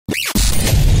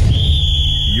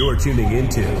You're tuning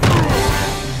into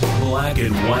Black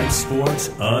and White Sports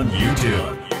on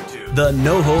YouTube. The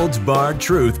no-holds-barred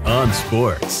truth on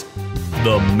sports.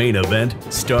 The main event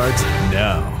starts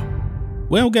now.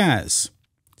 Well, guys,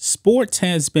 sports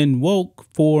has been woke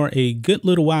for a good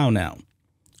little while now,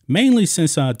 mainly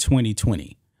since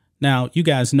 2020. Now, you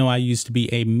guys know I used to be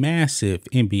a massive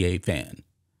NBA fan.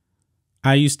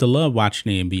 I used to love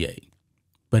watching the NBA.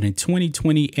 But in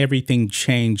 2020, everything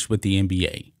changed with the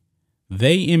NBA.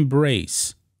 They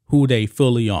embrace who they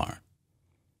fully are.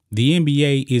 The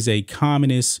NBA is a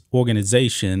communist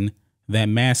organization that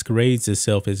masquerades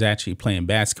itself as actually playing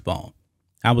basketball.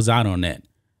 I was out on that.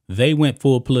 They went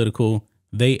full political.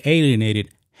 They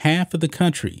alienated half of the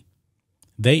country.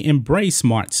 They embraced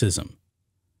Marxism.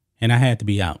 And I had to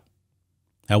be out.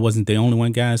 I wasn't the only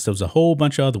one, guys. There was a whole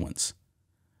bunch of other ones.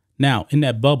 Now, in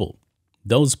that bubble,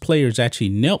 those players actually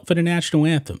knelt for the national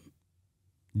anthem,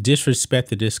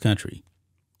 disrespected this country.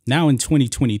 Now in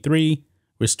 2023,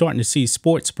 we're starting to see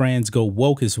sports brands go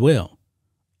woke as well.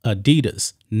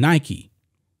 Adidas, Nike.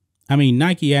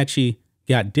 Nike actually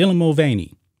got Dylan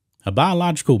Mulvaney, a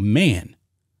biological man,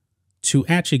 to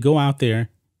actually go out there,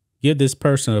 give this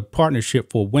person a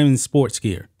partnership for women's sports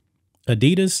gear.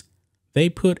 Adidas, they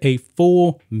put a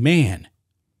full man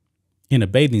in a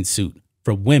bathing suit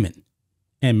for women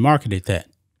and marketed that.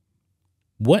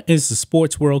 What is the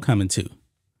sports world coming to?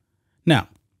 Now,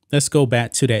 let's go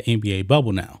back to that NBA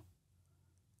bubble now.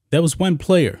 There was one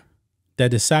player that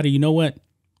decided, you know what?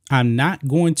 I'm not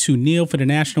going to kneel for the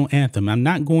national anthem. I'm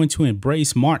not going to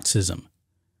embrace Marxism.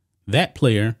 That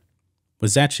player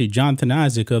was actually Jonathan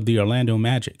Isaac of the Orlando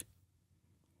Magic.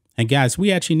 And guys,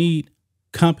 we actually need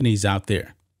companies out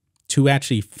there to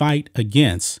actually fight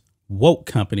against woke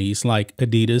companies like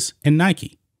Adidas and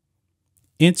Nike.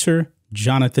 Enter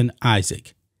Jonathan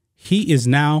Isaac. He is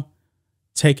now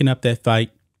taking up that fight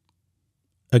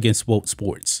against woke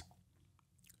sports.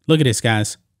 Look at this,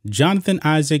 guys. Jonathan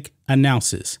Isaac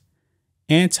announces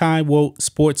anti-woke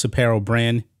sports apparel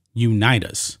brand Unite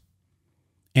Us.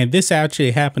 And this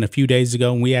actually happened a few days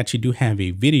ago, and we actually do have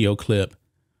a video clip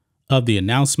of the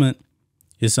announcement.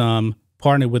 It's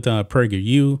partnered with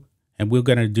PragerU, and we're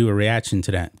going to do a reaction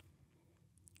to that.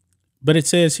 But it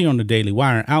says here on the Daily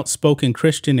Wire, outspoken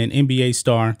Christian and NBA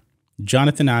star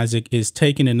Jonathan Isaac is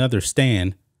taking another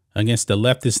stand against the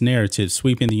leftist narrative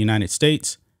sweeping the United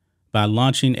States by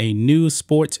launching a new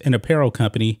sports and apparel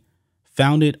company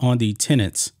founded on the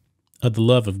tenets of the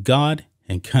love of God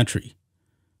and country.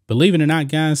 Believe it or not,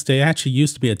 guys, there actually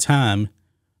used to be a time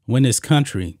when this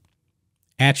country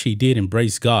actually did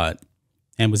embrace God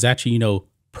and was actually,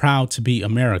 proud to be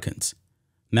Americans.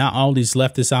 Now all these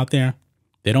leftists out there,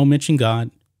 they don't mention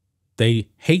God. They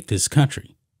hate this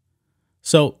country.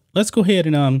 So let's go ahead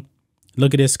and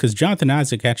look at this, because Jonathan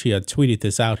Isaac actually tweeted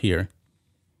this out here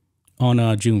on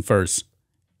June 1st.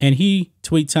 And he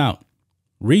tweets out,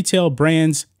 retail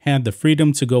brands have the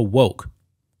freedom to go woke.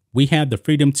 We have the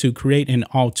freedom to create an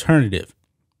alternative.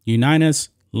 Unite Us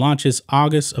launches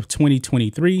August of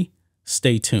 2023.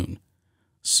 Stay tuned.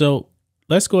 So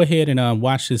let's go ahead and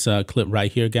watch this clip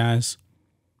right here, guys,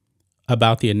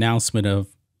 about the announcement of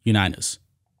Unite Us.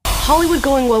 Hollywood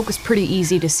going woke was pretty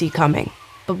easy to see coming.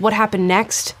 But what happened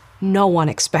next, no one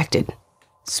expected.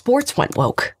 Sports went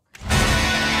woke.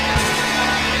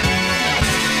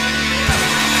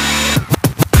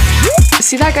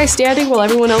 See that guy standing while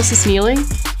everyone else is kneeling?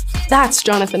 That's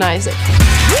Jonathan Isaac.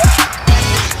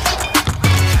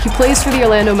 He plays for the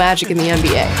Orlando Magic in the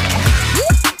NBA.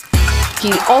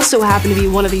 He also happened to be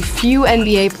one of the few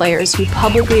NBA players who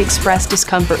publicly expressed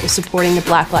discomfort with supporting the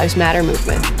Black Lives Matter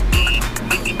movement.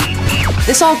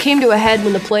 This all came to a head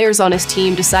when the players on his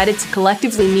team decided to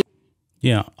collectively kneel.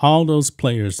 Yeah, all those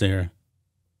players there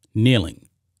kneeling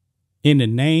in the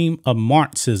name of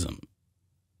Marxism.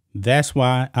 That's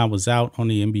why I was out on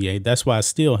the NBA. That's why I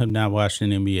still have not watched an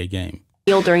NBA game.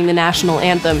 During the national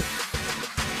anthem.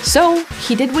 So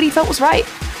he did what he felt was right.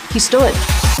 He stood.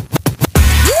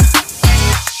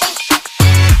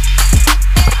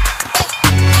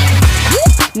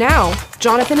 Now,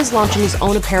 Jonathan is launching his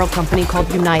own apparel company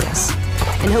called Unite Us,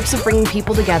 in hopes of bringing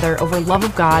people together over love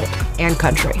of God and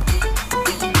country.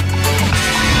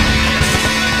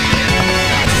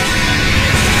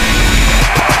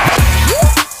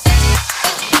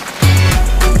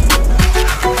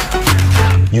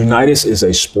 Unite Us is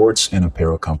a sports and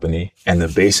apparel company, and the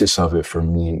basis of it for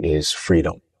me is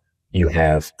freedom. You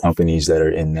have companies that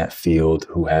are in that field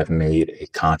who have made a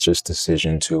conscious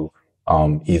decision to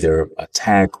either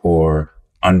attack or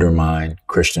undermine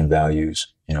Christian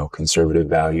values, conservative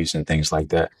values and things like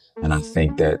that. And I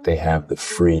think that they have the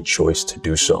free choice to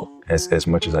do so. as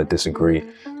much as I disagree,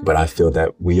 but I feel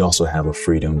that we also have a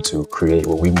freedom to create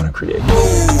what we want to create.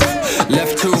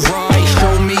 Left to right,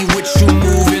 show me what you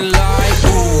moving like.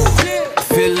 Ooh,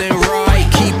 feeling right,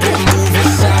 keep it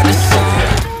moving side to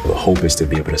side. The hope is to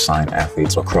be able to sign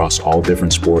athletes across all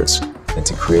different sports and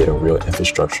to create a real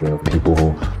infrastructure of people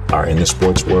who are in the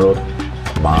sports world,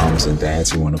 moms and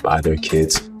dads who want to buy their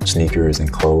kids sneakers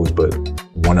and clothes, but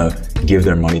want to give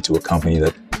their money to a company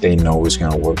that they know is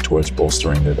going to work towards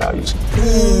bolstering their values.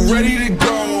 Ooh, ready to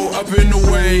go, up in the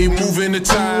way, moving the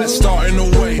tide, starting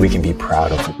the way. We can be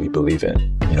proud of what we believe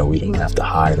in. You know, we don't have to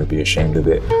hide or be ashamed of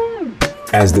it.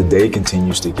 As the day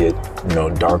continues to get,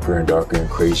 darker and darker and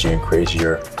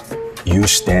crazier, you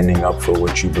standing up for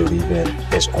what you believe in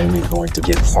is only going to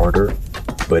get harder,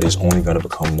 but is only going to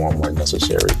become more and more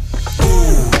necessary.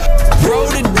 Roll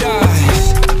the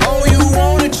dice, oh, you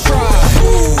wanna try.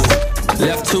 Ooh,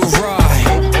 left to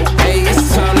right, hey,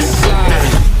 it's time to slide.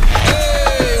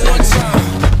 Hey, one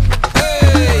time,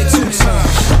 hey, two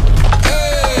times,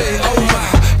 hey, oh my,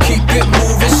 keep it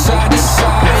moving side to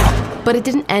side. But it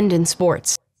didn't end in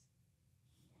sports.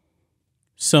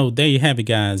 So there you have it,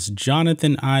 guys.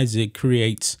 Jonathan Isaac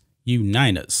creates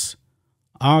Unite Us,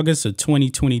 August of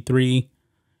 2023.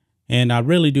 And I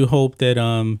really do hope that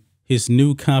his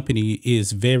new company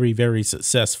is very, very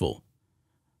successful.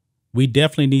 We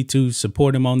definitely need to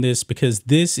support him on this, because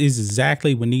this is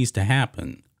exactly what needs to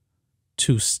happen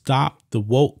to stop the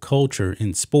woke culture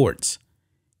in sports.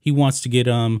 He wants to get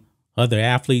other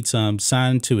athletes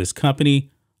signed to his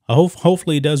company.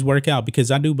 Hopefully it does work out,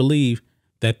 because I do believe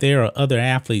that there are other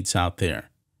athletes out there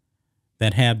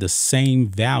that have the same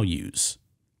values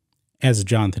as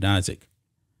Jonathan Isaac.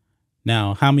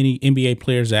 Now, how many NBA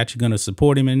players are actually going to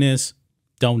support him in this?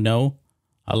 Don't know.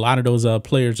 A lot of those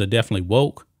players are definitely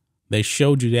woke. They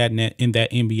showed you that in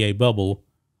that NBA bubble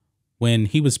when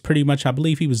he was pretty much, I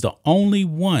believe he was the only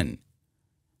one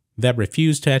that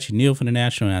refused to actually kneel for the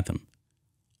national anthem.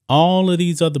 All of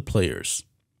these other players,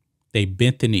 they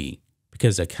bent the knee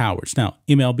because they're cowards. Now,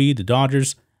 MLB, the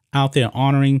Dodgers, out there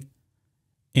honoring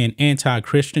an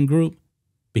anti-Christian group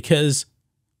because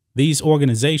these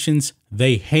organizations,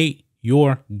 they hate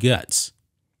your guts.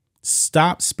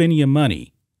 Stop spending your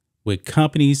money with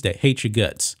companies that hate your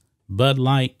guts. Bud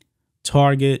Light,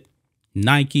 Target,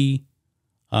 Nike,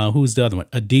 who's the other one?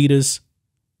 Adidas.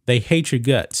 They hate your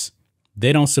guts.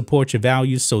 They don't support your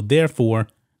values. So therefore,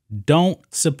 don't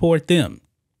support them.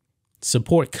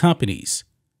 Support companies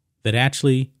that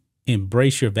actually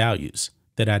embrace your values,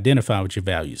 that identify with your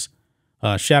values.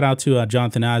 Shout out to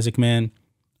Jonathan Isaac, man.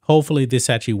 Hopefully this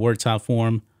actually works out for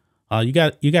him. You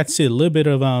got to see a little bit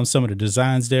of some of the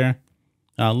designs there.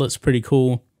 Looks pretty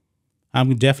cool.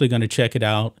 I'm definitely going to check it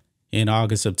out in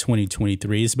August of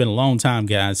 2023. It's been a long time,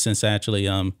 guys, since I actually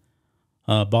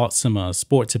bought some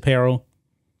sports apparel.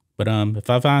 But if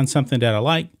I find something that I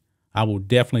like, I will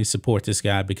definitely support this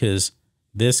guy, because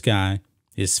this guy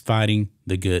is fighting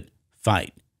the good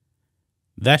fight.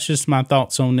 That's just my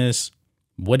thoughts on this.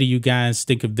 What do you guys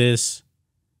think of this?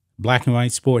 Black and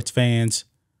white sports fans,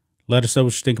 let us know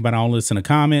what you think about all this in the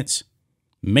comments.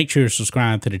 Make sure to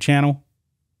subscribe to the channel,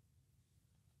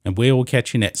 and we will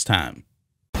catch you next time.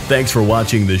 Thanks for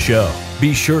watching the show.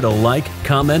 Be sure to like,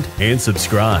 comment, and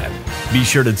subscribe. Be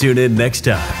sure to tune in next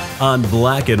time on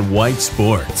Black and White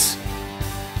Sports.